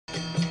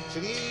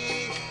Shri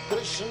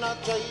Krishna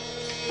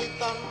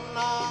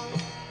Chaitanya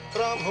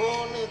Prabhu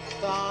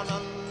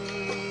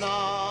Nityananda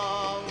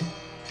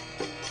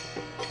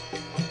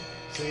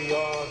Shri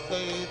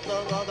Advaita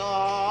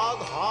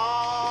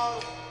Gadadhar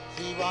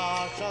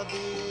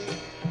Shivasadi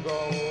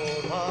Gaur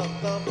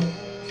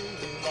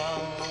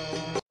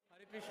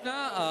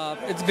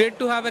It's great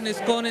to have an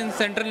ISKCON in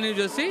central New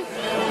Jersey.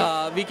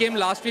 We came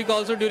last week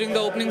also during the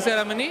opening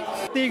ceremony.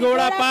 हाथी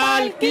घोड़ा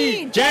पाल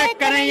की जय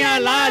कन्हैया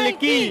लाल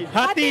की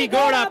हाथी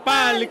घोड़ा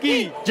पाल की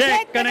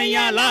जय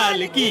कन्हैया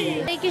लाल की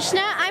Hare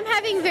Krishna, I'm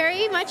having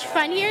very much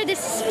fun here.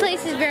 This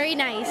place is very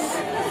nice.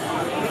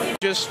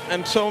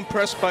 I'm so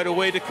impressed by the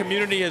way the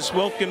community has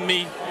welcomed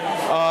me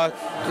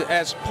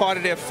as part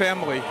of their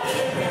family,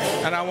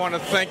 and I want to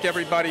thank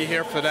everybody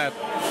here for that.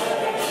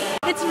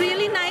 It's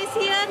really nice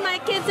here. My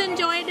kids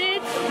enjoyed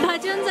it.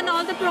 Bhajans and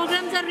all the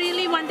programs are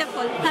really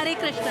wonderful. Hare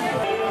Krishna.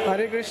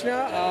 Hare Krishna.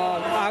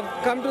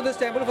 I've come to this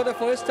temple for the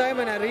first time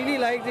and I really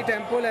like the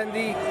temple and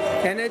the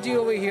energy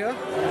over here.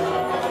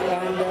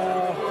 And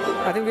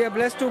I think we are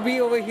blessed to be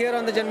over here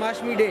on the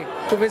Janamastami day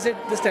to visit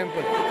this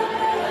temple.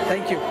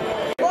 Thank you.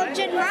 What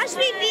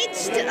Janamastami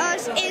means to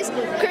us is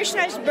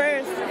Krishna's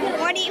birth,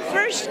 when he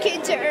first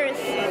came to earth.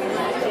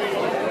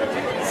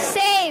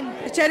 Same.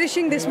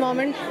 Cherishing this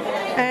moment,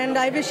 and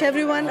I wish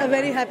everyone a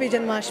very happy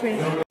Janamastami.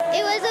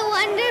 It was a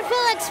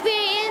wonderful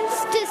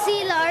experience to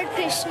see Lord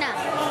Krishna.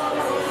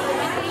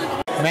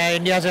 मैं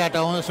India से आता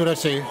हूँ, सूरत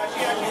से,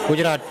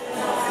 गुजरात।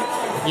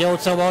 ये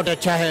उत्सव बहुत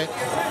अच्छा है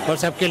और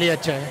सबके लिए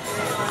अच्छा है।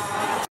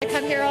 I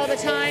come here all the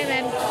time,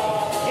 and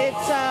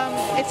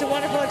it's a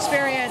wonderful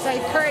experience. I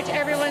encourage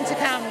everyone to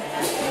come.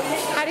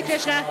 Hare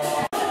Krishna.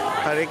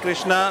 Hare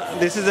Krishna.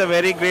 This is a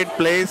very great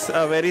place,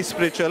 very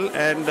spiritual,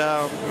 and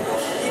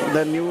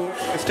the new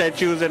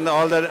statues and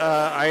all the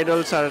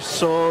idols are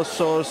so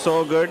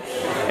good,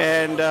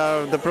 and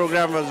the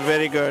program was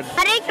very good.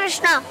 Hare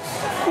Krishna.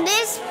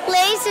 This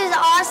place is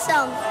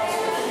awesome.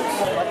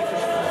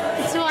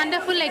 It's a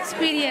wonderful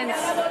experience.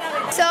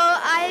 So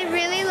I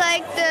really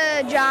like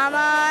the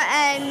drama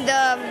and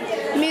the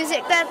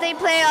music that they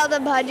play, all the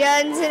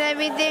bhajans and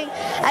everything.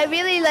 I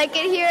really like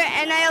it here,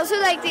 and I also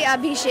like the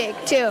Abhishek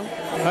too.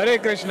 हरे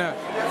कृष्णा।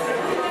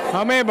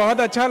 हमें बहुत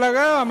अच्छा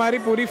लगा, हमारी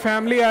पूरी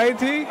family I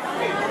थी,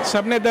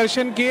 सबने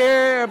दर्शन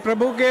किए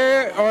प्रभु के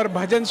और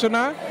भजन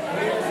सुना।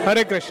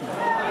 हरे Krishna.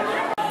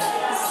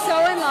 So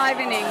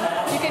enlivening.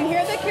 You can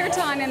hear the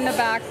kirtan in the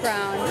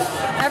background.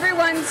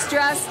 Everyone's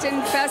dressed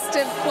in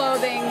festive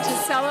clothing to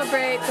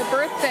celebrate the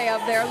birthday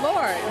of their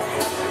Lord.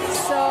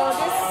 So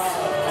this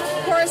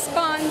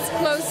corresponds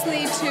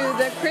closely to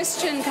the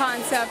Christian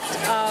concept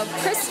of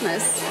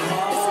Christmas.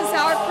 This is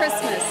our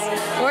Christmas,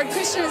 Lord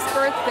Krishna's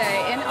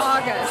birthday in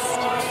August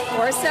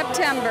or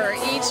September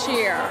each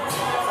year.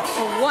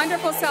 A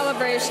wonderful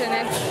celebration.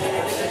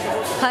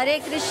 Hare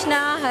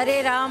Krishna,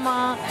 Hare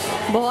Rama.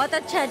 बहुत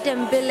अच्छा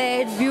temple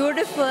है. It's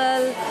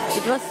beautiful.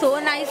 It was so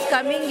nice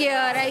coming here.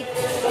 I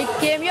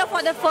came here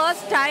for the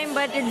first time,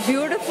 but it's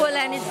beautiful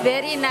and it's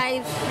very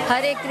nice.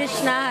 Hare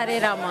Krishna,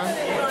 Hare Rama.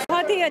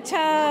 बहुत ही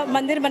अच्छा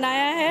मंदिर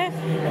बनाया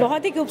है,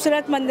 बहुत ही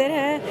खूबसूरत मंदिर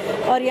है,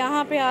 और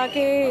यहाँ पे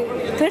आके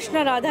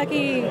कृष्ण राधा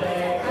की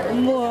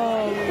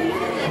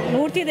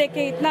मूर्ति देख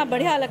के इतना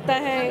बढ़िया लगता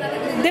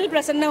है, दिल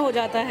प्रसन्न हो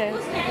जाता है।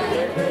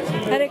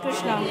 हरे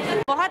कृष्णा।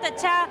 बहुत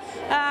अच्छा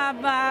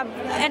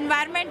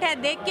एनवायरनमेंट है,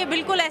 देख के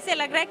बिल्कुल ऐसे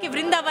लग रहा है कि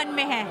वृंदावन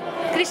में है,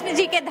 कृष्ण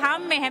जी के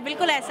धाम में है,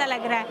 बिल्कुल ऐसा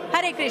लग रहा है।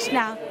 हरे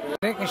कृष्णा।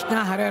 हरे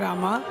कृष्णा हरे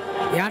रामा।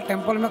 यहाँ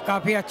टेम्पल में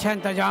काफ़ी अच्छा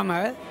इंतजाम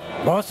है,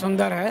 बहुत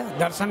सुंदर है,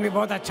 दर्शन भी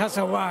बहुत अच्छा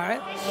से हुआ है,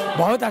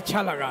 बहुत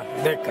अच्छा लगा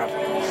देखकर।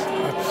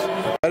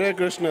 Hare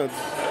Krishna.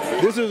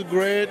 This is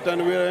great,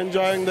 and we are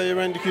enjoying the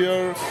event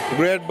here.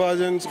 Great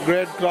bhajans,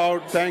 great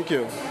crowd. Thank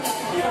you.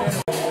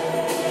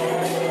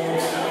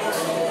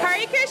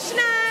 Hare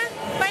Krishna.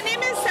 My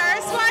name is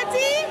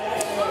Saraswati,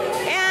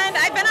 and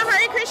I've been a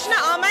Hare Krishna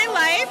all my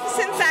life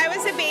since I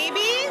was a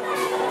baby.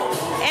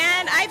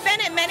 And I've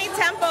been at many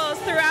temples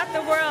throughout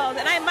the world,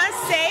 and I must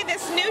say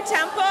this new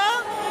temple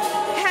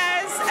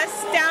has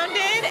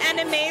astounded and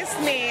amazed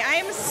me. I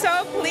am so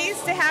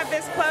pleased to have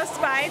this close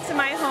by to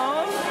my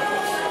home,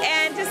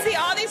 and to see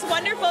all these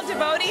wonderful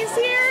devotees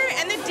here,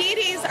 and the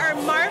deities are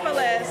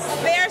marvelous.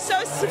 They are so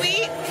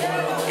sweet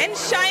and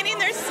shining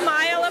their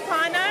smile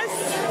upon us.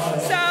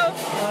 So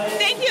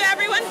thank you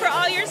everyone for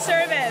all your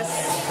service.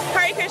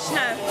 Hare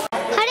Krishna.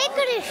 Hare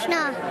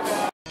Krishna.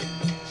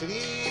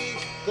 Shri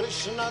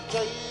Krishna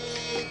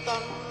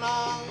Chaitanya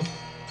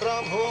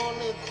Prabhu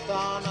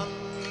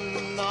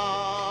Nityananda